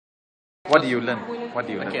What do you learn? What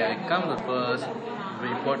do you learn? Okay, I come the first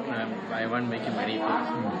report. I want making my report.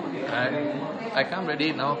 I come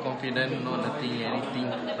ready now, confident, no nothing, anything.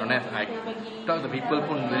 Don't have. I talk to people,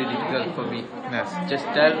 pun very difficult for me. Yes. Just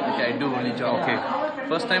tell, okay, I do only job. Okay.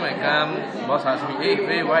 First time I come, boss asked me,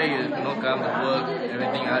 hey, why you no come to work?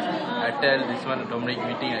 Everything else. I tell this one Dominic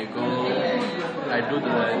meeting. I go. I do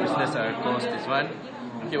the business course. This one.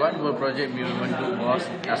 Okay, what more project you want to do, boss?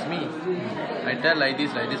 Ask me. I tell like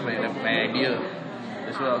this, my idea.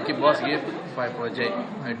 So okay, boss give 5 project.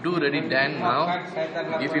 I do ready then now.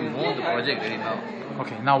 Give him more the project ready now.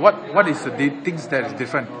 Okay. Now what is the things that is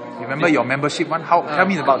different? Remember your membership one? Tell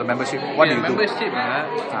me about the membership. What do you do? Membership,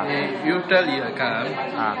 you tell you come.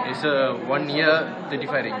 It's a 1 year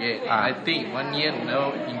 35 ringgit. I think 1 year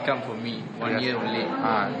no income for me. 1 year only.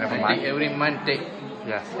 Never mind. I think every month take.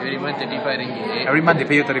 Yes. Every month 35 ringgit. Every month they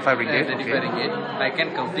pay you 35 ringgit. 35 ringgit. I can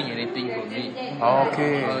counting anything for me.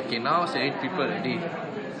 Okay. Okay. Now say 8 people ready.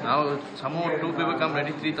 Now some more 2 people come ready.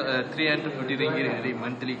 350 ringgit ready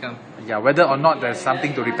monthly come. Yeah. Whether or not there's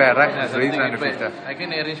something to repair, right? Yeah, It's really 350. I can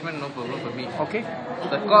arrangement, no problem for me. Okay.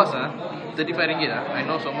 The cost 35 ringgit. I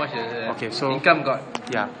know so much. Okay. So income got.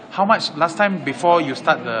 Yeah. How much last time before you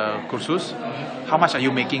start the kursus? How much are you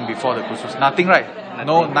making before the kursus? Nothing, right?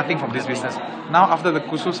 No, nothing from this business. Now after the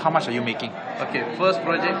kursus, how much are you making? Okay, first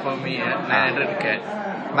project for me 900 cat.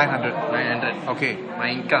 900. 900. Okay. My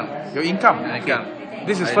income. Your income? My Okay. income.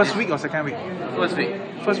 This is first week or second week? First week.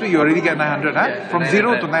 First week you already get 900, huh? Yeah, From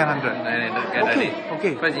 0 to 900. 900 cat Okay. ready.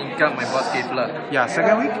 Okay. First income my boss gave lah. Yeah.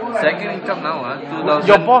 Second week? Second income now 2000.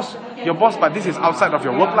 Your boss, but this is outside of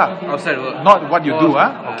your work lah. Outside work. Not what you do,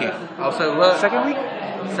 huh? Okay. Outside work. Second week?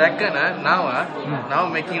 Second now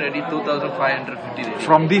making ready 2550 ready.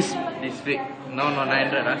 From this. This week. No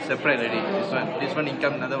 900 separate ready. This one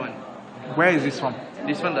income another one. Where is this from?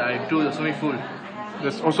 This one that I do the swimming pool.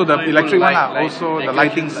 There's also the electric one lah. Also the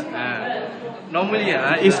lightings. Normally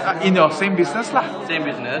It's in your same business lah. same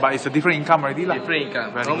business. But it's a different income already lah. Different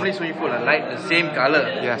income. Very Normally swimming pool light the same color.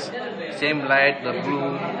 Yes. Same light, the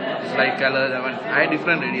blue, light color. That one. I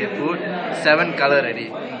different already. I put 7 color already.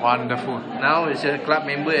 Wonderful. Now it's a club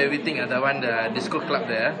member. Everything. The one the disco club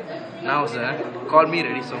there. Now sir, call me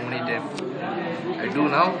already so many times. I do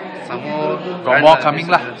now. Some more. Got more coming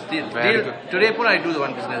lah. Still Very good. today pun I do the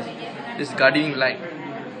one business. This gardening light.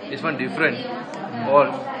 This one different. All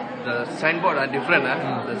the signboard are different.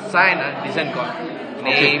 The sign design got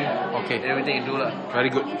name. Okay. Everything you do lah. Very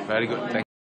good. Very good. Thank you.